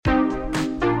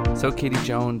So, Katie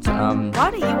Jones,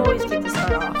 Why do you always get to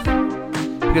start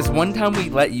off? because one time we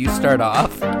let you start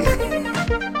off.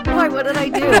 Why? What did I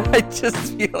do? I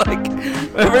just feel like,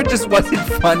 remember, it just wasn't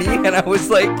funny, and I was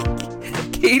like,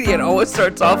 Katie, it always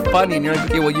starts off funny, and you're like,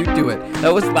 okay, well, you do it.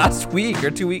 That was last week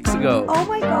or 2 weeks ago. Oh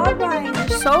my God, Ryan,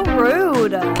 you're so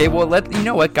rude. Okay, well, you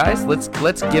know what, guys? Let's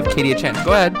give Katie a chance.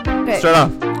 Go ahead. Okay. Start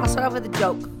off. I'll start off with a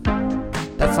joke.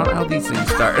 That's not how these things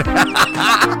start.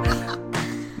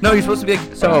 No, you're supposed to be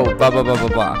like, so, blah, blah, blah, blah,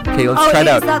 blah. Okay, let's try it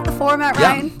out. Is that the format,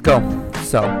 Ryan? Yeah, go.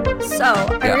 So,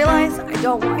 I realize I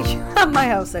don't want you at my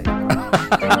house anymore.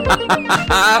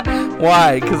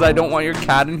 why? Because I don't want your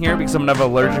cat in here because I'm going to have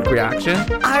an allergic reaction?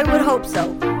 I would hope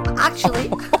so.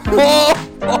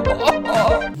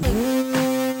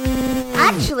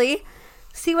 Actually,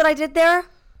 see what I did there?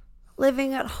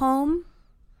 Living at home.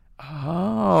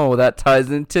 Oh, that ties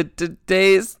into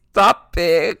today's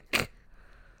topic.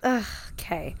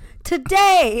 Okay.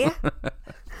 Today,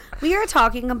 we are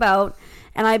talking about,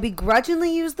 and I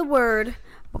begrudgingly use the word,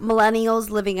 millennials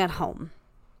living at home.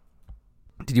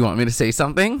 Did you want me to say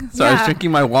something? So I was Yeah.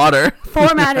 drinking my water.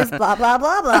 Format is blah, blah,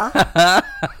 blah, blah.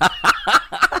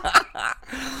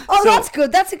 Oh, that's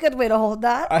good. That's a good way to hold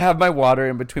that. I have my water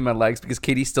in between my legs because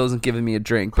Katie still isn't giving me a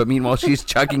drink. But meanwhile, she's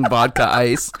chugging vodka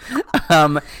ice.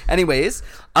 Anyways,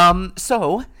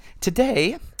 so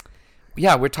today,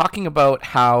 yeah, we're talking about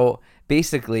how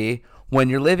basically when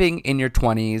you're living in your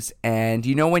 20s and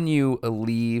you know when you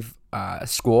leave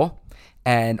school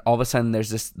and all of a sudden there's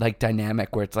this like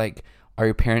dynamic where it's like, are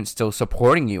your parents still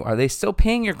supporting you? Are they still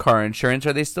paying your car insurance?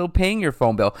 Are they still paying your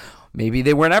phone bill? Maybe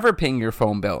they were never paying your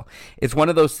phone bill. It's one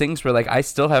of those things where like I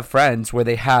still have friends where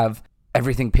they have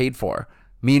everything paid for.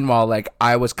 Meanwhile, like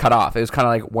I was cut off. It was kind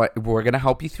of like, what, we're going to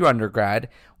help you through undergrad.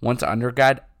 Once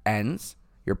undergrad ends,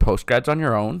 your postgrad's on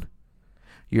your own.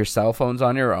 Your cell phone's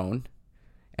on your own.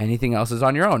 Anything else is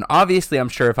on your own. Obviously, I'm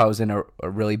sure if I was in a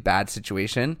really bad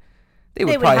situation, they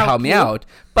would probably help me out.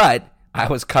 But I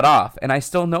was cut off. And I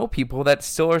still know people that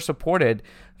still are supported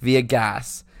via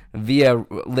gas, via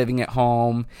living at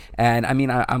home. And I mean,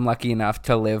 I'm lucky enough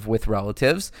to live with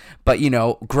relatives. But, you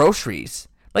know, groceries.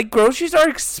 Like, groceries are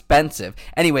expensive.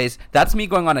 Anyways, that's me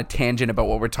going on a tangent about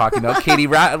what we're talking about. Katie,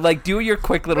 do your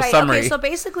quick little summary. Okay, so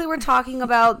basically we're talking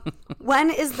about when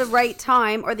is the right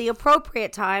time or the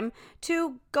appropriate time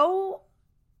to go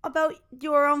about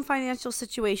your own financial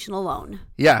situation alone.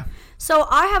 Yeah. So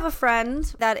I have a friend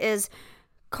that is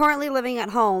currently living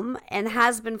at home and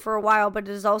has been for a while, but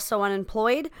is also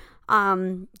unemployed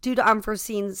due to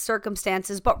unforeseen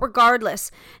circumstances. But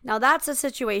regardless, now that's a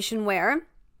situation where,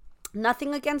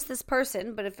 nothing against this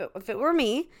person, but if it were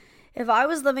me, if I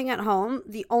was living at home,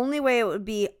 the only way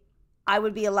I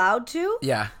would be allowed to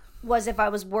was if I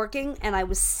was working and I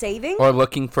was saving. Or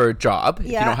looking for a job if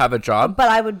you don't have a job. But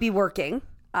I would be working.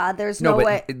 There's no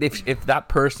way. If that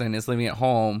person is living at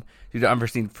home due to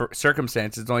unforeseen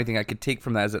circumstances, the only thing I could take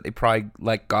from that is that they probably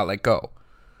got let go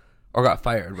or got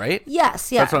fired, right?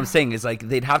 Yes, yeah. That's what I'm saying is like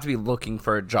they'd have to be looking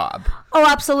for a job. Oh,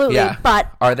 absolutely. Yeah. But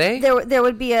are they? There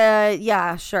would be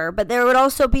sure. But there would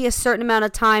also be a certain amount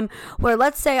of time where,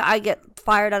 let's say I get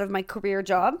fired out of my career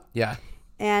job. Yeah.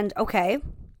 And okay,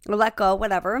 or let go,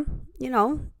 whatever. You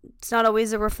know, it's not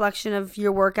always a reflection of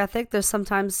your work ethic. There's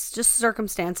sometimes just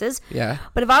circumstances. Yeah.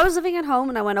 But if I was living at home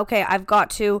and I went, okay, I've got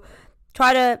to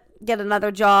try to get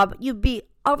another job, you'd be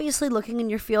obviously looking in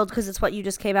your field because it's what you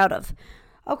just came out of.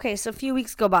 Okay, so a few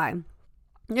weeks go by.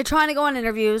 You're trying to go on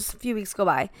interviews, a few weeks go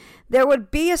by. There would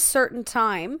be a certain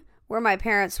time where my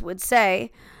parents would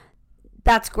say,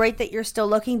 that's great that you're still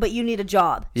looking, but you need a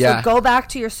job. Yeah. So go back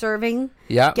to your serving,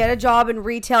 get a job in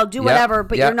retail, do whatever,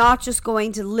 but you're not just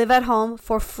going to live at home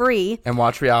for free. And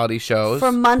watch reality shows.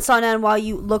 For months on end while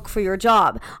you look for your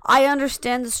job. I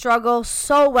understand the struggle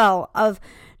so well of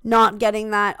not getting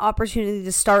that opportunity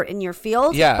to start in your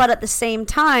field. Yeah. But at the same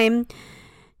time,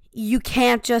 you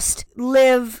can't just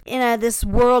live in this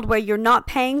world where you're not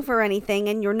paying for anything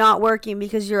and you're not working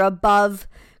because you're above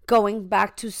going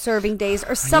back to serving days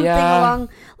or something along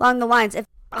the lines. If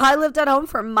I lived at home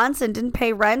for months and didn't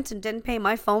pay rent and didn't pay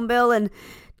my phone bill and,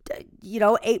 you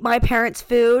know, ate my parents'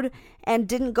 food and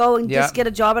didn't go and just get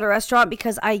a job at a restaurant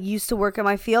because I used to work in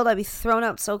my field, I'd be thrown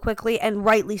out so quickly, and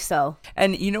rightly so.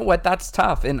 And you know what? That's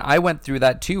tough. And I went through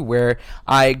that too, where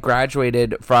I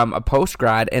graduated from a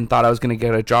post-grad and thought I was going to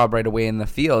get a job right away in the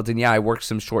field. And yeah, I worked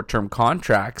some short-term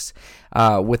contracts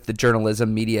with the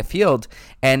journalism media field.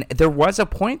 And there was a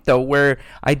point though where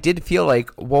I did feel like,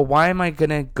 well, why am I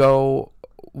going to go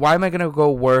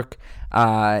work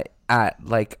at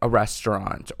like a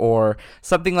restaurant or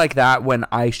something like that when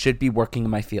I should be working in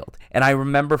my field? And I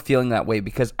remember feeling that way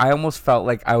because I almost felt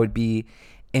like I would be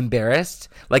embarrassed.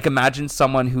 Like, imagine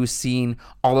someone who's seen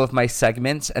all of my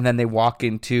segments and then they walk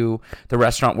into the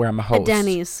restaurant where I'm a host. At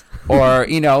Denny's. Or,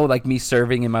 like me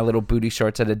serving in my little booty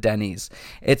shorts at a Denny's.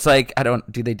 It's like,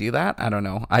 do they do that? I don't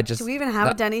know. Do we even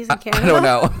have a Denny's in Canada? I don't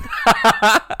know.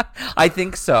 I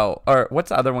think so. Or what's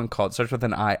the other one called? Starts with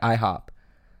an I. IHOP.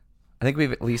 I think we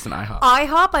have at least an IHOP.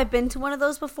 IHOP, I've been to one of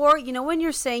those before. When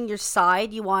you're saying your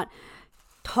side, you want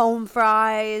home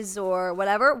fries or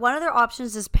whatever. One of their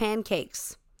options is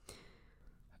pancakes.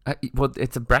 Well,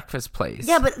 it's a breakfast place.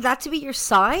 Yeah, but that to be your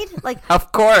side? Like,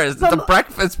 of course, it's a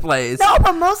breakfast place. No,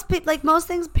 but most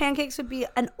things, pancakes would be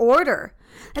an order.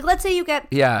 Like, let's say you get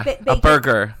a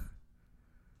burger.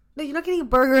 No, you're not getting a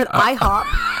burger at IHOP.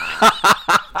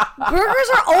 Burgers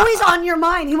are always on your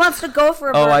mind. He wants to go for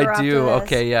a burger. Oh, I do. After this.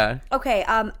 Okay, yeah. Okay.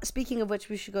 Speaking of which,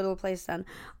 we should go to a place then.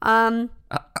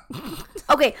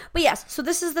 Okay, but yes. So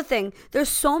this is the thing. There's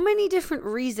so many different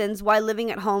reasons why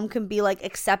living at home can be like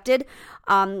accepted.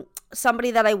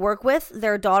 Somebody that I work with,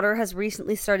 their daughter has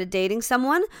recently started dating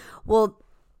someone. Well,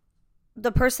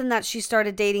 the person that she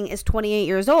started dating is 28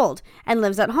 years old and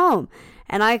lives at home,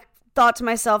 and I thought to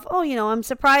myself, I'm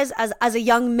surprised as a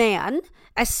young man,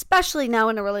 especially now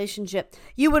in a relationship,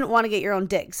 you wouldn't want to get your own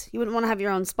digs. You wouldn't want to have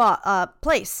your own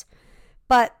place.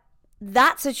 But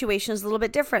that situation is a little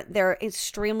bit different. They're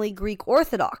extremely Greek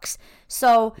Orthodox.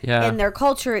 So in their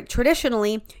culture,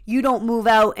 traditionally, you don't move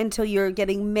out until you're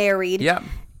getting married. Yeah.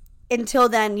 Until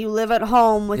then, you live at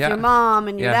home with your mom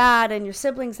and your dad and your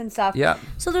siblings and stuff. Yeah.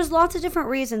 So there's lots of different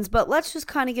reasons, but let's just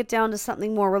kind of get down to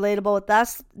something more relatable with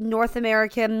us. North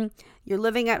American, you're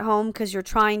living at home because you're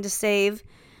trying to save.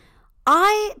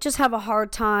 I just have a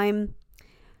hard time.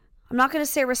 I'm not going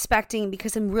to say respecting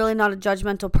because I'm really not a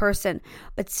judgmental person,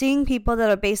 but seeing people that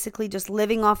are basically just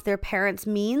living off their parents'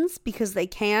 means because they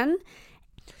can.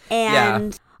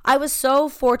 And I was so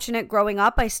fortunate growing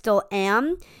up. I still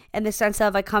am, in the sense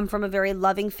of I come from a very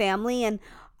loving family, and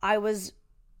I was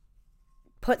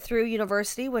put through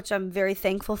university, which I'm very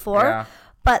thankful for. Yeah.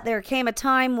 But there came a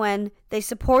time when they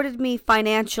supported me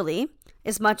financially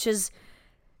as much as,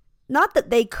 not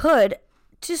that they could,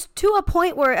 just to a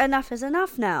point where enough is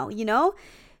enough now,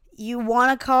 You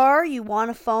want a car, you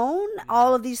want a phone,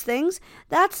 all of these things.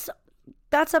 That's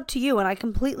up to you, and I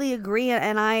completely agree,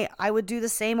 and I would do the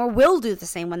same or will do the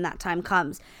same when that time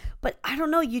comes. But I don't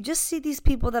know, you just see these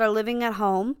people that are living at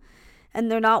home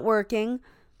and they're not working,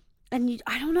 and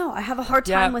I don't know, I have a hard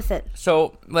time with it.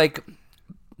 So, like,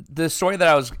 the story that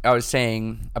I was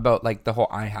saying about, like, the whole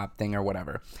IHOP thing or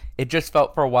whatever, it just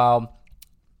felt for a while,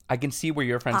 I can see where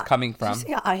your friend's coming from. Did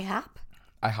you say IHOP?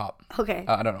 IHOP. Okay.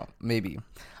 I don't know, maybe.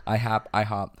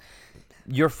 IHOP.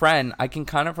 Your friend, I can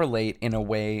kind of relate in a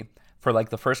way. For like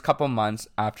the first couple months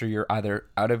after you're either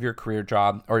out of your career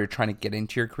job or you're trying to get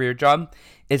into your career job,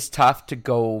 it's tough to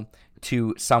go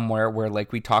to somewhere where,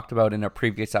 like we talked about in a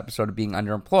previous episode of being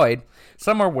underemployed,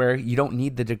 somewhere where you don't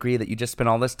need the degree that you just spent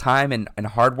all this time and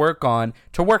hard work on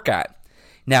to work at.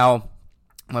 Now,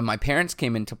 when my parents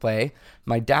came into play,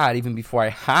 my dad, even before I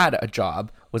had a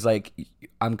job, was like,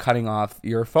 I'm cutting off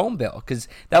your phone bill, because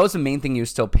that was the main thing he was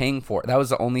still paying for. That was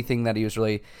the only thing that he was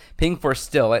really paying for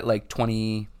still at like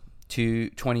 20,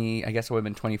 I guess it would have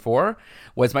been 24,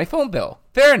 was my phone bill.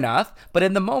 Fair enough. But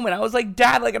in the moment, I was like,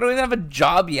 Dad, like, I don't even have a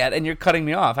job yet, and you're cutting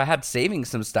me off. I had saving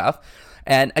some stuff.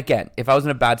 And again, if I was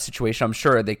in a bad situation, I'm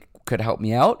sure they could help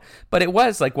me out. But it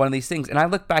was like one of these things. And I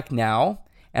look back now,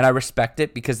 and I respect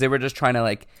it, because they were just trying to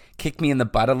like kick me in the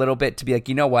butt a little bit to be like,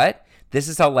 you know what? This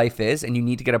is how life is, and you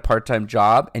need to get a part-time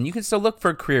job, and you can still look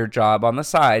for a career job on the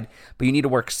side, but you need to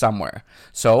work somewhere.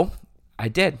 So I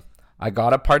did. I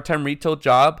got a part-time retail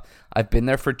job. I've been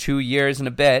there for 2 years and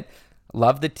a bit.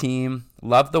 Love the team,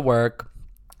 love the work,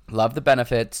 love the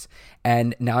benefits,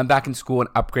 and now I'm back in school and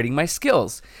upgrading my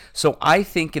skills. So I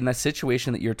think in the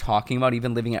situation that you're talking about,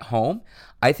 even living at home,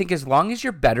 I think as long as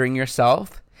you're bettering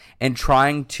yourself and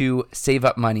trying to save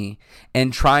up money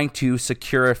and trying to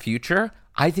secure a future,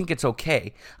 I think it's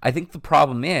okay. I think the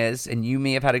problem is, and you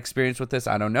may have had experience with this,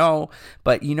 I don't know,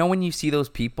 but when you see those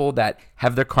people that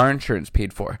have their car insurance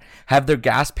paid for, have their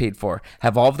gas paid for,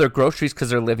 have all of their groceries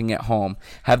because they're living at home,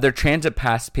 have their transit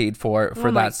pass paid for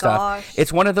that stuff.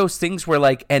 It's one of those things where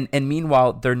like, and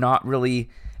meanwhile, they're not really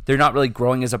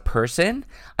growing as a person.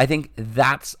 I think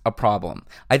that's a problem.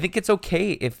 I think it's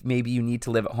okay if maybe you need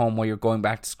to live at home while you're going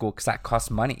back to school, because that costs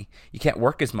money. You can't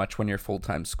work as much when you're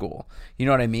full-time school. You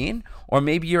know what I mean? Or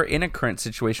maybe you're in a current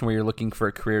situation where you're looking for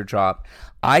a career job.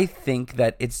 I think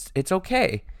that it's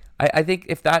okay. I think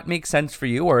if that makes sense for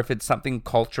you, or if it's something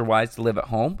culture-wise to live at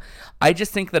home, I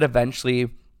just think that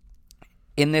eventually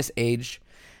in this age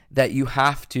that you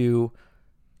have to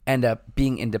end up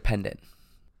being independent.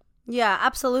 Yeah,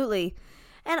 absolutely.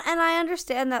 And I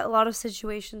understand that a lot of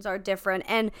situations are different.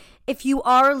 And if you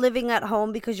are living at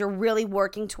home because you're really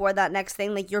working toward that next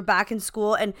thing, like you're back in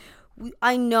school, and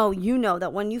I know you know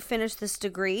that when you finish this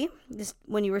degree,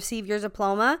 when you receive your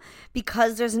diploma,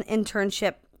 because there's an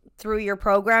internship through your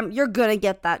program, you're going to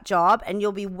get that job and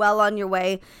you'll be well on your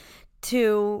way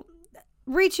to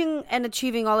reaching and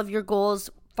achieving all of your goals,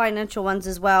 financial ones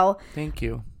as well. Thank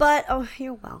you. But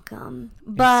you're welcome.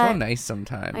 But it's so nice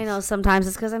sometimes. I know sometimes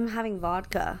it's because I'm having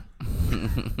vodka.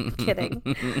 Kidding.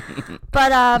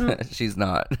 But she's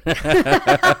not.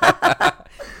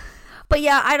 But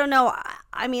yeah, I don't know.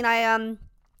 I mean,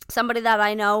 somebody that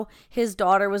I know, his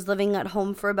daughter was living at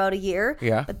home for about a year.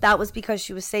 Yeah. But that was because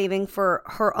she was saving for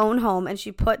her own home, and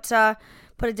she put a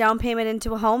down payment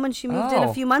into a home, and she moved in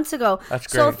a few months ago. That's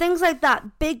great. So things like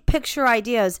that, big picture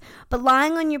ideas. But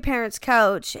lying on your parents'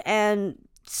 couch and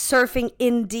surfing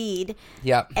Indeed,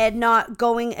 yeah, and not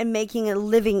going and making a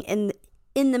living in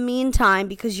the meantime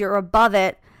because you're above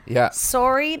it. Yeah.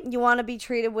 Sorry, you want to be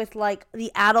treated with like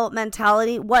the adult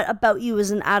mentality. What about you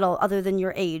as an adult other than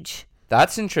your age?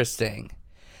 That's interesting.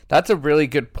 That's a really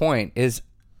good point. Is,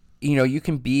 you know, you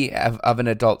can be of an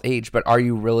adult age, but are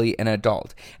you really an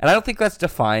adult? And I don't think that's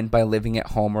defined by living at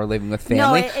home or living with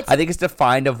family. No, I think it's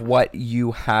defined of what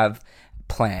you have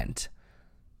planned,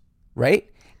 right?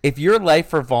 If your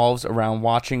life revolves around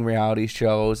watching reality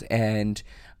shows and,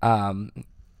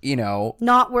 you know,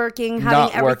 not working,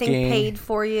 having everything paid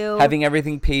for you,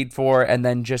 and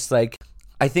then just like,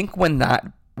 I think when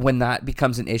that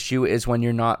becomes an issue is when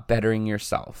you're not bettering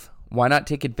yourself. Why not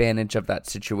take advantage of that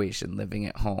situation living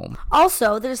at home?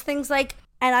 Also, there's things like,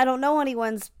 and I don't know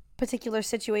anyone's particular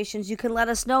situations, you can let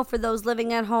us know for those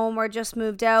living at home or just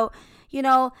moved out. You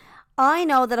know, I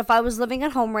know that if I was living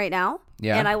at home right now,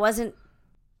 and I wasn't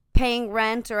paying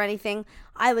rent or anything,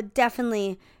 I would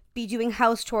definitely be doing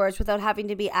house chores without having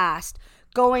to be asked,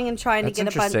 going and trying to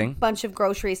get a bunch of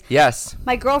groceries. Yes.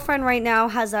 My girlfriend right now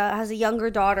has a younger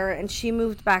daughter, and she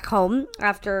moved back home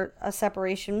after a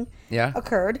separation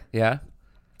occurred. Yeah.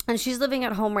 And she's living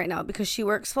at home right now because she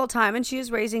works full time and she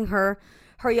is raising her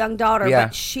young daughter. Yeah.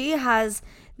 But she has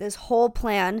this whole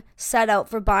plan set out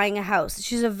for buying a house.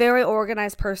 She's a very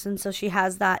organized person, so she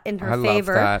has that in her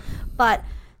favor. Love that. But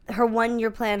her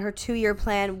 1-year plan, her 2-year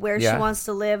plan, where she wants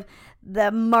to live,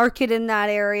 the market in that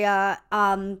area,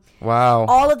 wow,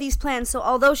 all of these plans. So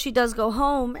although she does go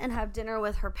home and have dinner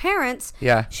with her parents,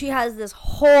 she has this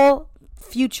whole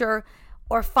future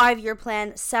or 5-year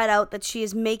plan set out that she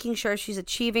is making sure she's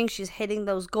achieving, she's hitting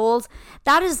those goals.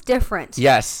 That is different.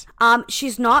 Yes.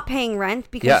 She's not paying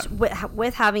rent because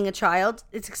with having a child,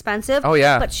 it's expensive. Oh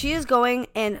yeah. But she is going,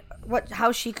 and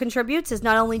how she contributes is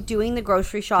not only doing the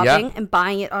grocery shopping and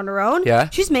buying it on her own. Yeah.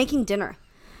 She's making dinner.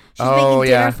 She's making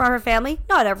dinner for her family.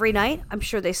 Not every night. I'm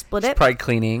sure they split it. Probably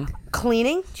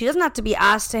cleaning. She doesn't have to be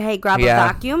asked to, hey, grab a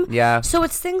vacuum. Yeah. So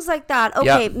it's things like that.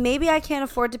 Okay, maybe I can't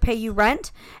afford to pay you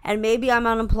rent, and maybe I'm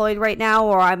unemployed right now,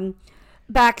 or I'm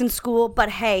back in school, but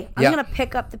hey, I'm going to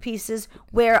pick up the pieces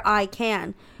where I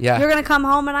can. Yeah. You're going to come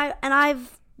home, and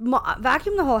I've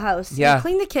vacuumed the whole house. Yeah.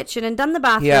 Cleaned the kitchen and done the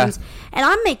bathrooms, and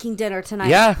I'm making dinner tonight.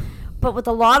 Yeah. But with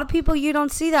a lot of people, you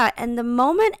don't see that. And the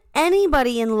moment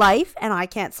anybody in life, and I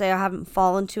can't say I haven't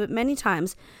fallen to it many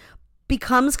times,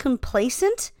 becomes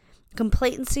complacent,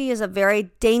 complacency is a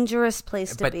very dangerous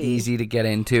place to be. But easy to get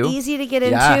into.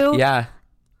 Yeah.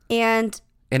 And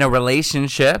in a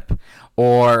relationship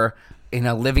or in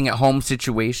a living at home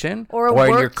situation or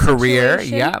in your career.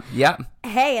 Situation. Yeah.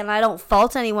 Hey, and I don't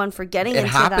fault anyone for getting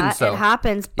into that. Though. It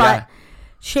happens. But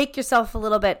shake yourself a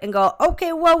little bit and go,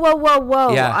 okay,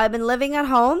 whoa. Yeah. I've been living at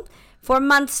home for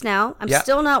months now. I'm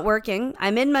still not working.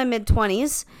 I'm in my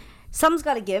mid-20s. Something's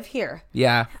got to give here.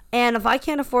 Yeah. And if I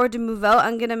can't afford to move out,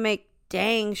 I'm going to make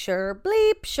sure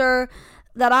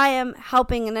that I am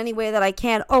helping in any way that I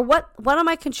can. Or what am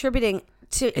I contributing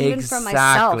to even for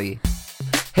myself?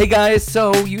 Hey guys,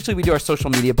 so usually we do our social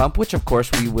media bump, which of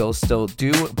course we will still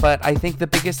do, but I think the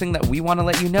biggest thing that we want to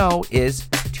let you know is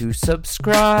to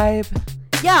subscribe.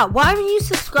 Yeah, why haven't you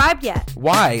subscribed yet?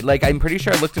 Why? Like, I'm pretty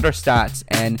sure I looked at our stats,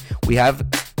 and we have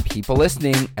people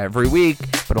listening every week,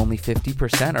 but only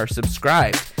 50% are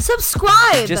subscribed.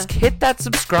 Subscribe! Just hit that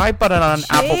subscribe button on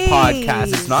Apple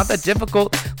Podcasts. It's not that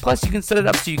difficult. Plus, you can set it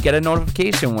up so you get a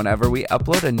notification whenever we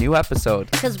upload a new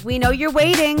episode. Because we know you're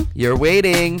waiting. You're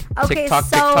waiting. Okay,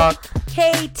 TikTok.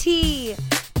 KT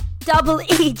Double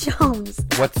E Jones.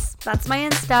 That's my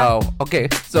Insta. Oh, okay.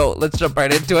 So let's jump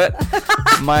right into it.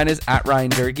 Mine is at Ryan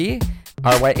Durgy,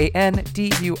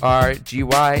 RyanDurgy,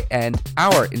 and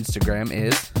our Instagram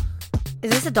is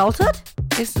this adulthood?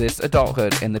 Is this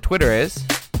adulthood? And the Twitter is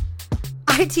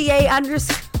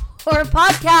ITA_. or a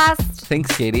podcast.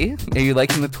 Thanks, Katie. Are you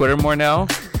liking the Twitter more now?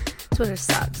 Twitter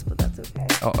sucks, but that's okay.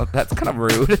 Oh, that's kind of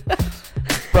rude.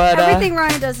 But everything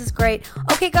Ryan does is great.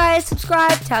 Okay, guys,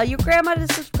 subscribe. Tell your grandma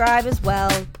to subscribe as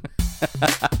well.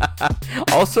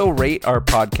 Also rate our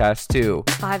podcast too.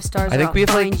 5 stars. I think we have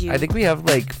find you. I think we have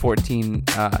like 14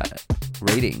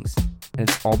 ratings, and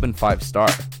it's all been 5-star.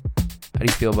 How do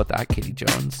you feel about that, Katie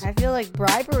Jones? I feel like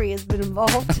bribery has been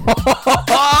involved.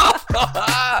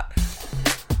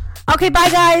 Okay, bye,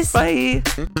 guys. Bye.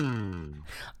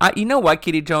 You know what,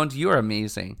 Katie Jones? You are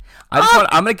amazing. I'm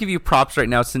going to give you props right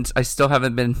now since I still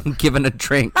haven't been given a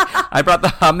drink. I brought the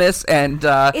hummus and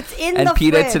it's in and the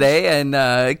pita fridge. today,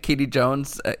 and Katie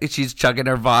Jones, she's chugging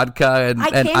her vodka and I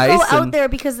can't ice. go out there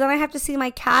because then I have to see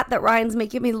my cat that Ryan's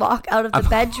making me lock out of the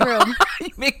bedroom. You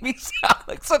make me sound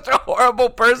like such a horrible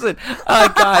person.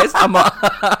 Guys, I'm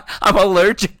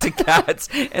allergic to cats.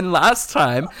 And last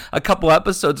time, a couple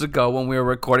episodes ago when we were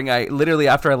recording, I literally,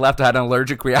 after I left, I had an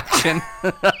allergic reaction.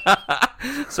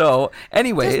 So,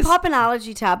 anyways. Just pop an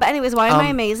allergy tab. But anyways, why am I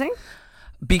amazing?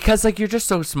 Because, like, you're just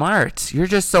so smart. You're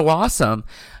just so awesome.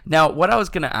 Now, what I was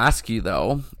going to ask you,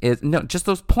 though, is, no, just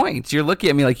those points. You're looking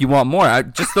at me like you want more.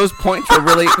 Just those points were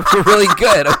really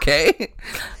good, okay?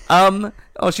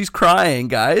 Oh, she's crying,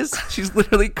 guys. She's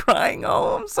literally crying.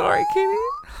 Oh, I'm sorry, Katie.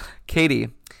 Katie,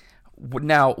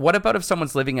 now, what about if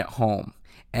someone's living at home?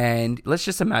 And let's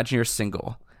just imagine you're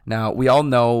single. Now, we all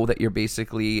know that you're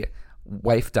basically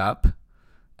wifed up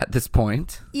at this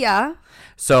point. Yeah.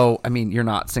 So, I mean, you're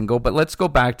not single, but let's go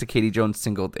back to Katie Jones'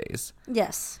 single days.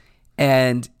 Yes.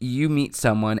 And you meet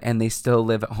someone and they still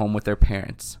live at home with their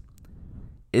parents.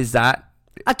 Is that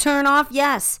a turn off?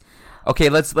 Yes. Okay,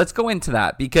 let's go into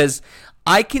that because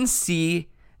I can see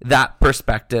that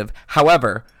perspective.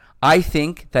 However, I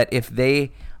think that if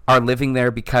they are living there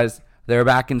because they're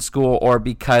back in school or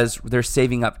because they're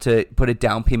saving up to put a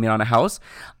down payment on a house,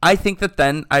 I think that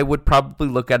then I would probably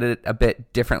look at it a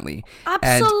bit differently.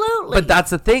 Absolutely. But that's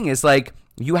the thing is, like,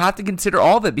 you have to consider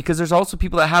all of it because there's also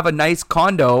people that have a nice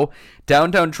condo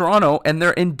downtown Toronto and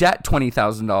they're in debt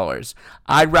 $20,000.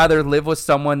 I'd rather live with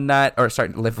someone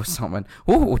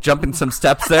Ooh, jumping some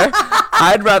steps there.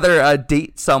 I'd rather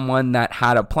date someone that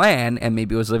had a plan and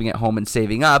maybe was living at home and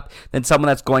saving up than someone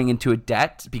that's going into a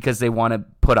debt because they want to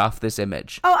put off this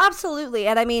image. Oh, absolutely.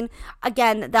 And I mean,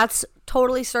 again, that's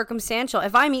totally circumstantial.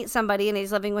 If I meet somebody and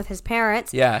he's living with his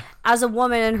parents, as a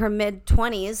woman in her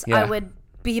mid-20s, I would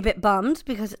be a bit bummed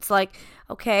because it's like,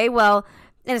 okay, well,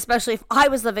 and especially if I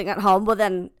was living at home, well,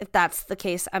 then if that's the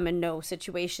case, I'm in no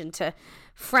situation to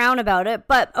frown about it.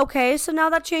 But okay, so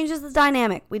now that changes the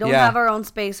dynamic. We don't have our own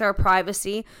space, our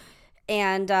privacy.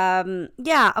 And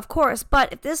of course.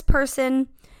 But if this person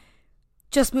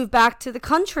just moved back to the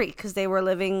country because they were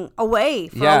living away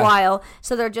for a while,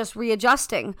 so they're just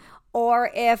readjusting.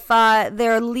 Or if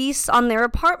their lease on their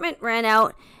apartment ran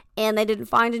out and they didn't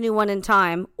find a new one in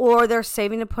time, or they're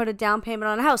saving to put a down payment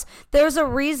on a house. There's a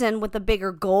reason with a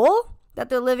bigger goal that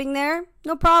they're living there.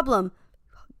 No problem.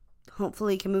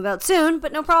 Hopefully you can move out soon,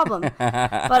 but no problem. But,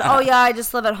 I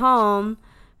just live at home,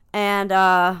 and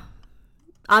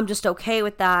I'm just okay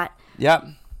with that. Yep.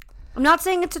 I'm not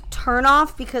saying it's a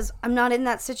turn-off because I'm not in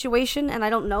that situation, and I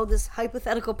don't know this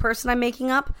hypothetical person I'm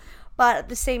making up. But at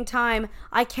the same time,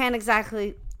 I can't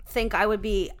exactly think I would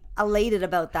be elated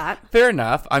about that. Fair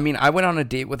enough. I mean, I went on a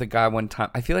date with a guy one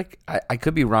time. I feel like I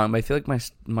could be wrong, but I feel like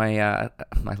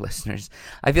my listeners,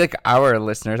 I feel like our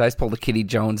listeners, I just pulled a Kitty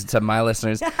Jones and said my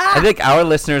listeners. I think our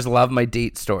listeners love my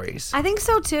date stories. I think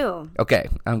so too. Okay,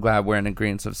 I'm glad we're in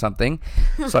agreement of something.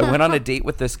 So I went on a date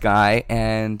with this guy,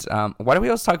 and why do we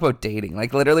always talk about dating?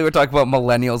 Like, literally, we're talking about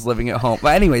millennials living at home.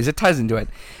 But anyways, it ties into it.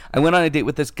 I went on a date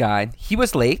with this guy. He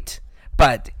was late,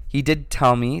 but he did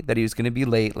tell me that he was going to be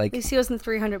late. Like, at least he wasn't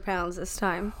 300 pounds this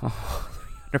time. Oh,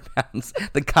 300 pounds.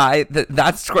 The guy,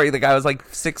 that's scary. The guy was like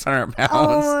 600 pounds.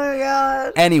 Oh my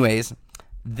God. Anyways,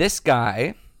 this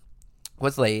guy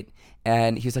was late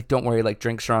and he's like, don't worry, like,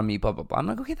 drinks are on me, blah, blah, blah. I'm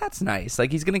like, okay, that's nice.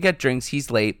 Like, he's going to get drinks.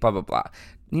 He's late, blah, blah, blah.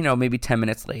 You know, maybe 10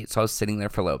 minutes late. So I was sitting there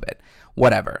for a little bit.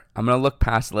 Whatever. I'm going to look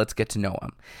past it. Let's get to know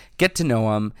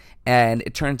him. And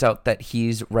it turns out that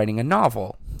he's writing a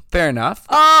novel. Fair enough.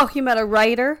 Oh, you met a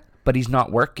writer? But he's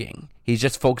not working. He's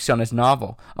just focused on his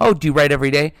novel. Oh, do you write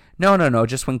every day? No.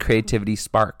 Just when creativity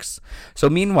sparks. So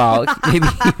meanwhile, maybe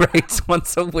he writes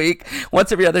once a week,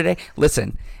 once every other day.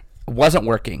 Listen, wasn't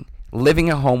working. Living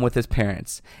at home with his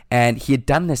parents. And he had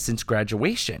done this since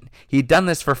graduation. He had done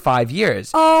this for 5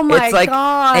 years. Oh my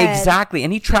God. Exactly.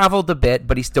 And he traveled a bit,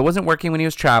 but he still wasn't working when he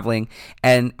was traveling.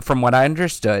 And from what I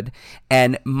understood,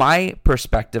 and my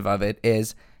perspective of it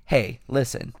is, hey,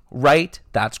 listen, write,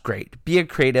 that's great. Be a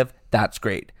creative, that's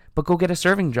great. but go get a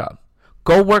serving job.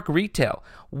 Go work retail.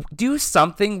 Do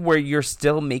something where you're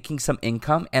still making some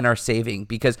income and are saving,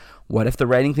 because what if the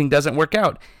writing thing doesn't work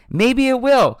out? Maybe it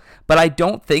will, but I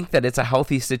don't think that it's a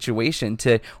healthy situation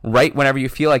to write whenever you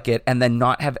feel like it and then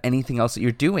not have anything else that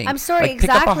you're doing. I'm sorry, like, pick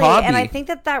up a exactly. hobby. And I think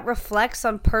that reflects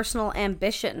on personal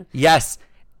ambition. Yes,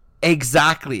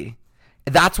 exactly.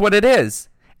 That's what it is.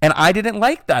 And I didn't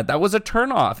like that. That was a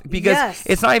turnoff, because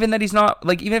it's not even that he's not,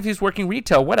 like, even if he's working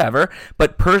retail, whatever,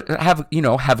 but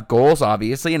have goals,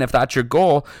 obviously. And if that's your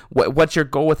goal, what's your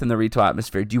goal within the retail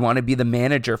atmosphere? Do you want to be the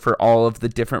manager for all of the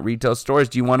different retail stores?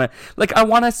 Do you want to, like, I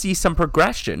want to see some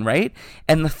progression, right?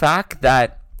 And the fact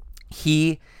that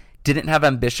he didn't have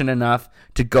ambition enough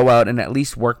to go out and at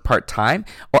least work part-time,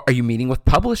 or are you meeting with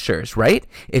publishers, right?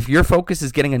 If your focus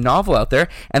is getting a novel out there,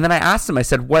 and then I asked him, I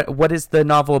said, what is the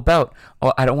novel about?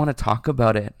 Oh, I don't want to talk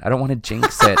about it. I don't want to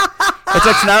jinx it. It's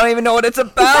like, I don't even know what it's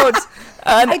about.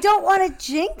 I don't want to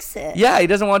jinx it. Yeah, he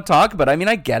doesn't want to talk about it. I mean,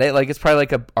 I get it. Like, it's probably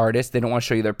like an artist. They don't want to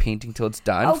show you their painting till it's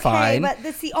done. Okay, fine. but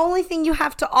that's the only thing you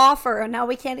have to offer, and now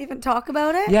we can't even talk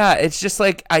about it? Yeah, it's just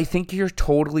like, I think you're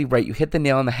totally right. You hit the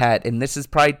nail on the head, and this is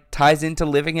probably ties into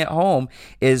living at home,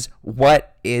 is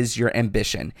what is your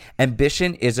ambition?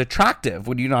 Ambition is attractive.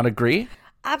 Would you not agree?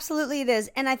 Absolutely it is.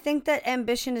 And I think that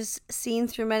ambition is seen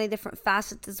through many different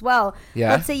facets as well. Yeah.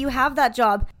 Let's say you have that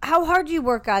job. How hard do you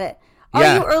work at it?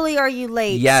 Are you early? Are you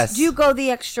late? Yes. Do you go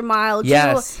the extra mile?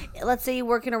 Yes. Let's say you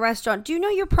work in a restaurant. Do you know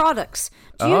your products?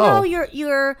 Do you know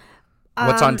your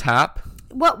what's on tap?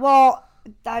 Well,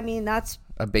 I mean, that's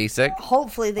a basic.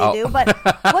 Hopefully they do. But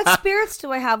what spirits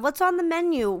do I have? What's on the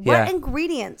menu? What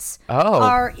ingredients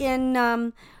are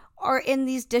in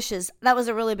these dishes? That was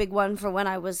a really big one for when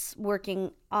I was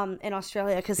working in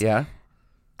Australia, because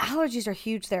allergies are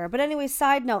huge there. But anyway,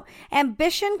 side note,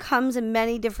 ambition comes in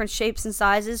many different shapes and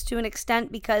sizes to an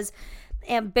extent, because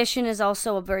ambition is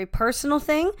also a very personal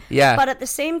thing. Yeah. But at the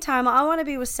same time, I want to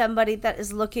be with somebody that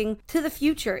is looking to the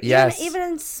future, even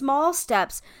in small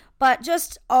steps. But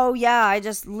just, I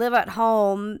just live at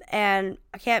home and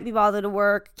I can't be bothered to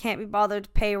work, can't be bothered to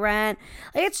pay rent.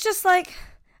 Like, it's just like,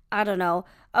 I don't know.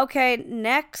 Okay,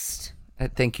 next.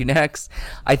 Thank you. Next.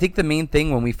 I think the main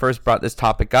thing when we first brought this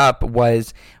topic up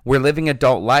was we're living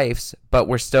adult lives, but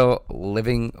we're still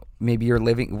living. Maybe you're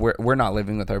living, we're not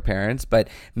living with our parents, but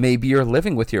maybe you're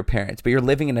living with your parents, but you're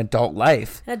living an adult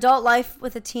life. An adult life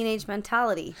with a teenage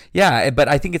mentality. Yeah, but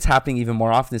I think it's happening even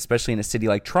more often, especially in a city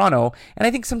like Toronto. And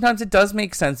I think sometimes it does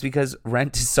make sense because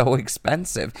rent is so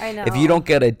expensive. I know. If you don't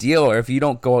get a deal, or if you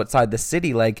don't go outside the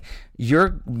city, like,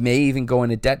 you may even go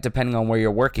into debt depending on where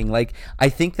you're working. Like, I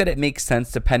think that it makes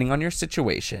sense depending on your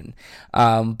situation.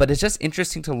 But it's just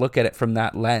interesting to look at it from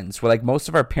that lens, where, like, most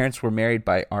of our parents were married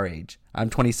by our age. I'm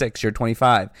 26, you're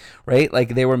 25, right?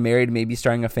 Like, they were married, maybe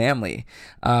starting a family.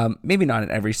 Maybe not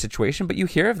in every situation, but you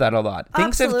hear of that a lot.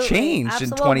 Things have changed in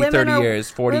 20, 30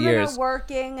 years, 40 years. Women are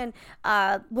working,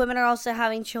 and women are also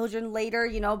having children later.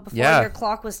 Before your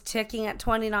clock was ticking at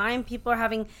 29, people are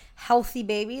having healthy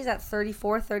babies at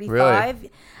 34, 35.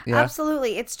 Really? Yeah.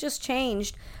 Absolutely. It's just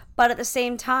changed. But at the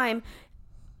same time,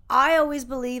 I always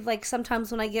believe, like,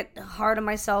 sometimes when I get hard on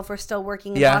myself or still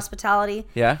working in hospitality,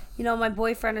 my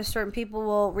boyfriend or certain people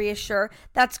will reassure,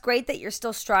 that's great that you're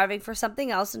still striving for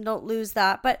something else and don't lose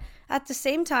that. But at the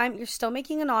same time, you're still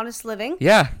making an honest living.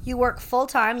 Yeah. You work full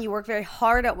time. You work very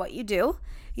hard at what you do.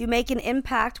 You make an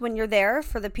impact when you're there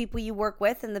for the people you work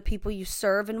with and the people you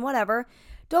serve and whatever.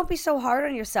 Don't be so hard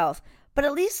on yourself. But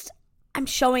at least I'm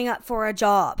showing up for a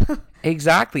job.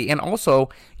 Exactly. And also,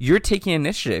 you're taking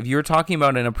initiative. You were talking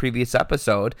about in a previous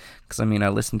episode, because I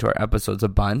listened to our episodes a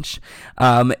bunch,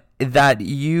 that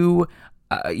you,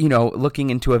 looking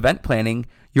into event planning,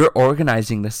 you're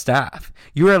organizing the staff.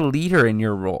 You're a leader in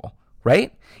your role,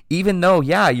 right? Even though,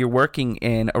 you're working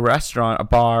in a restaurant, a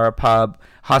bar, a pub,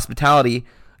 hospitality,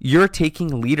 you're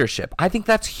taking leadership. I think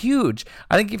that's huge.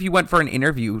 I think if you went for an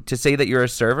interview to say that you're a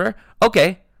server,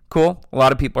 okay, cool. A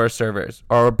lot of people are servers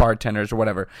or bartenders or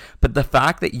whatever. But the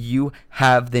fact that you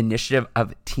have the initiative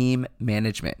of team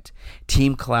management,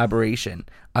 team collaboration,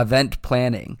 event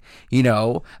planning,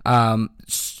 being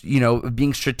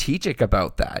strategic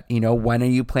about that. When are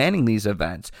you planning these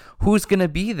events? Who's going to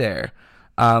be there?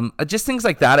 Just things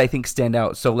like that, I think, stand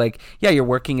out. So, like, you're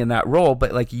working in that role,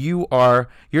 but, like, you're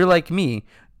like me.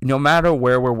 No matter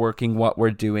where we're working, what we're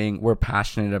doing, we're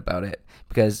passionate about it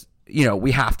because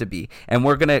we have to be. And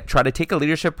we're going to try to take a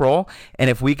leadership role. And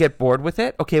if we get bored with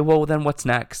it, okay, well, then what's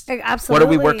next? Absolutely. What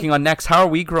are we working on next? How are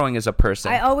we growing as a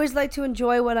person? I always like to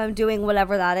enjoy what I'm doing,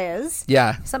 whatever that is.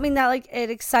 Yeah. Something that, like,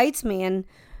 it excites me. And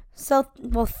so,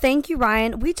 well, thank you,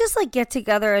 Ryan. We just, like, get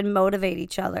together and motivate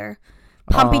each other,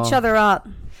 pump each other up.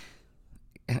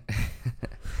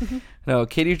 No,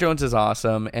 Katie Jones is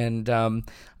awesome. And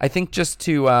I think just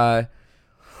to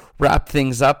wrap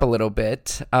things up a little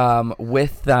bit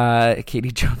with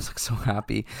Katie Jones looks so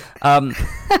happy.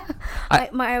 I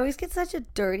always get such a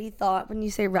dirty thought when you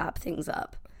say wrap things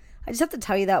up. I just have to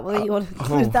tell you that whether you want to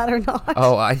include that or not.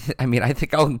 Oh, I mean, I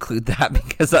think I'll include that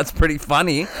because that's pretty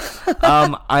funny.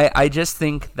 I just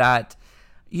think that,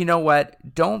 you know what?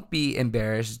 Don't be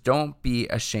embarrassed. Don't be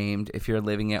ashamed if you're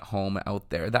living at home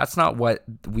out there. That's not what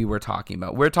we were talking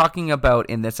about. We're talking about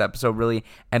in this episode really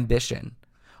ambition.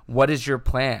 What is your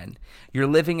plan? You're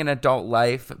living an adult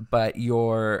life, but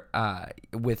you're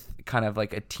with kind of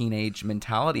like a teenage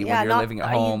mentality when you're living at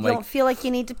home. You don't feel like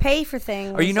you need to pay for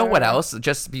things. Or you know what else?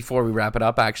 Just before we wrap it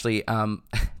up, actually,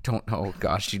 don't know.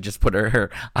 Gosh, she just put her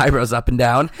eyebrows up and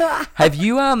down. Have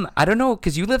you? I don't know,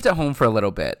 because you lived at home for a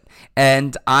little bit,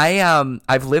 and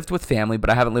I've lived with family, but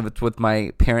I haven't lived with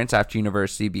my parents after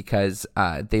university because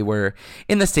they were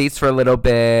in the States for a little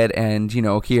bit, and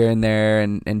here and there,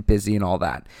 and busy and all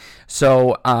that.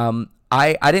 So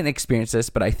I didn't experience this,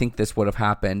 but I think this would have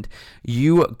happened.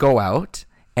 You go out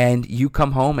and you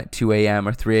come home at 2 a.m.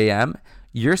 or 3 a.m.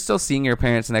 You're still seeing your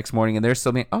parents the next morning and they're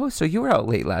still being, oh, so you were out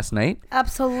late last night?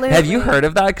 Absolutely. Have you heard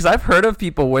of that? Because I've heard of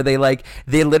people where they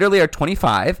literally are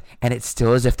 25 and it's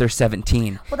still as if they're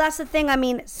 17. Well, that's the thing. I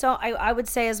mean, so I would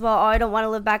say as well, I don't want to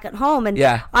live back at home. And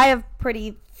yeah. I have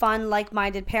pretty fun,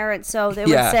 like-minded parents. So they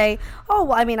would say, oh,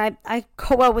 well, I mean, I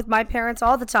go out with my parents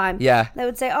all the time. Yeah. They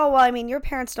would say, oh, well, I mean, your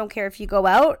parents don't care if you go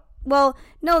out. Well,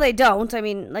 no, they don't. I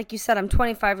mean, like you said, I'm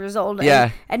 25 years old.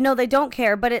 Yeah. And no, they don't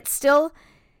care. But it's still,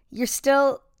 you're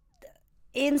still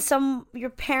in your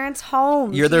parents'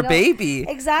 homes. You're their baby.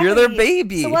 Exactly. You're their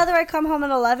baby. So whether I come home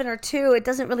at 11 or 2, it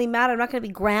doesn't really matter. I'm not going to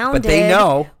be grounded. But they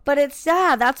know. But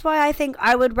that's why I think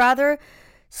I would rather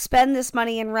spend this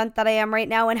money in rent that I am right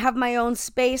now and have my own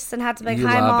space than have to be like,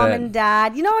 hi, mom and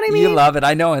dad. You know what I mean? You love it.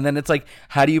 I know. And then it's like,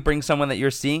 how do you bring someone that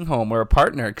you're seeing home or a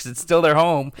partner? Because it's still their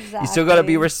home. Exactly. You still got to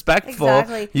be respectful.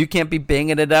 Exactly. You can't be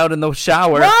banging it out in the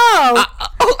shower. Whoa!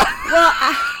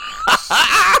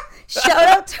 Shout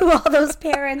out to all those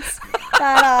parents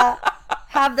that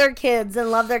have their kids and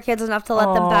love their kids enough to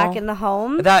let them back in the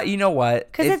home. That, you know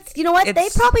what? Because they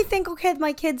probably think, okay,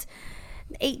 my kids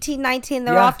 18, 19,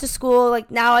 they're off to school.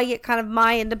 Like, now I get kind of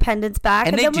my independence back.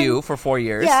 And they do for 4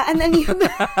 years. Yeah, and then you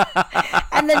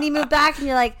move back and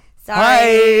you're like, sorry.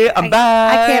 Hi, I'm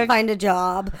back. I can't find a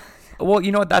job. Well,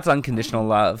 you know what? That's unconditional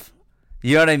love.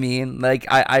 You know what I mean? Like,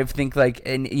 I think, like,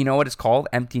 and you know what it's called?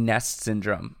 Empty nest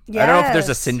syndrome. Yes. I don't know if there's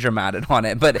a syndrome added on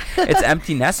it, but it's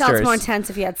empty nesters. Sounds more intense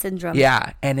if you had syndrome.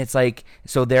 Yeah, and it's like,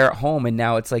 so they're at home, and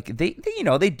now it's like, they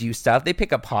do stuff. They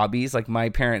pick up hobbies. Like, my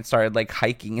parents started, like,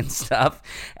 hiking and stuff.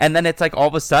 And then it's like, all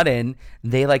of a sudden,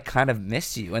 they, like, kind of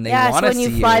miss you, and they want to see you. Yeah, so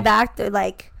when you fly back, they,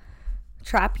 like,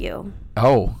 trap you.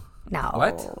 Oh. No.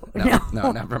 What?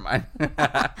 No, never mind.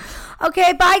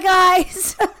 Okay, bye,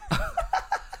 guys.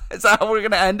 Is that how we're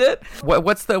gonna end it?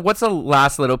 What's the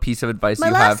last little piece of advice you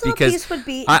have? My last little piece would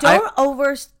be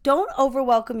don't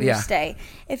overwhelm your stay.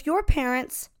 If your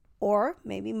parents or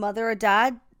maybe mother or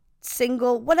dad,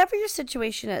 single, whatever your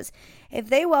situation is, if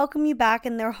they welcome you back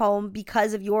in their home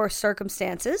because of your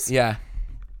circumstances,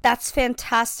 that's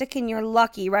fantastic and you're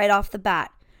lucky right off the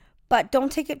bat. But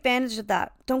don't take advantage of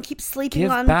that. Don't keep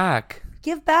sleeping on.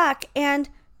 Give back and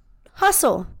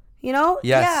hustle. You know?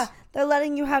 Yes. Yeah, they're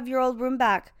letting you have your old room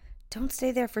back. Don't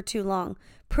stay there for too long.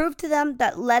 Prove to them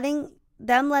that letting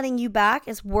you back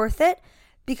is worth it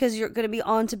because you're going to be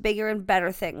on to bigger and better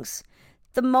things.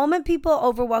 The moment people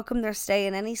overwhelm their stay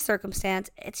in any circumstance,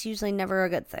 it's usually never a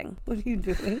good thing. What are you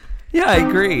doing? Yeah, I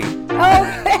agree.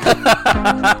 Okay.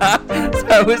 So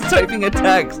I was typing a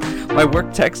text. My work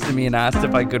texted me and asked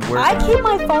if I could work. I keep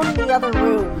my phone in the other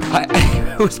room.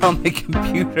 I was on my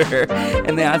computer,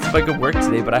 and they asked if I could work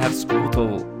today, but I have school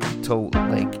till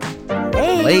like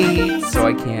late, so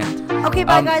I can't. Okay,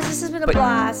 bye guys. This has been a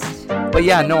blast. But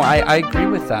yeah, no, I agree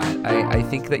with that. I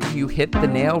think that you hit the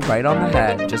nail right on the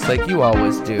head, just like you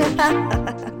always do.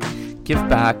 Give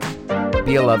back,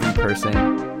 be a loving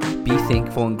person, be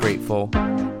thankful and grateful,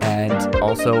 and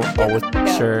also always make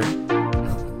sure.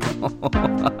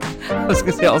 I was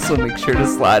gonna say also make sure to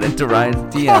slide into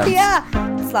Ryan's DMs. Oh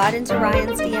yeah, slide into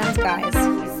Ryan's DMs, guys.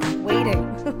 He's waiting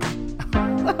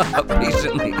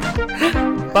patiently.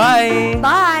 Bye.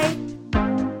 Bye.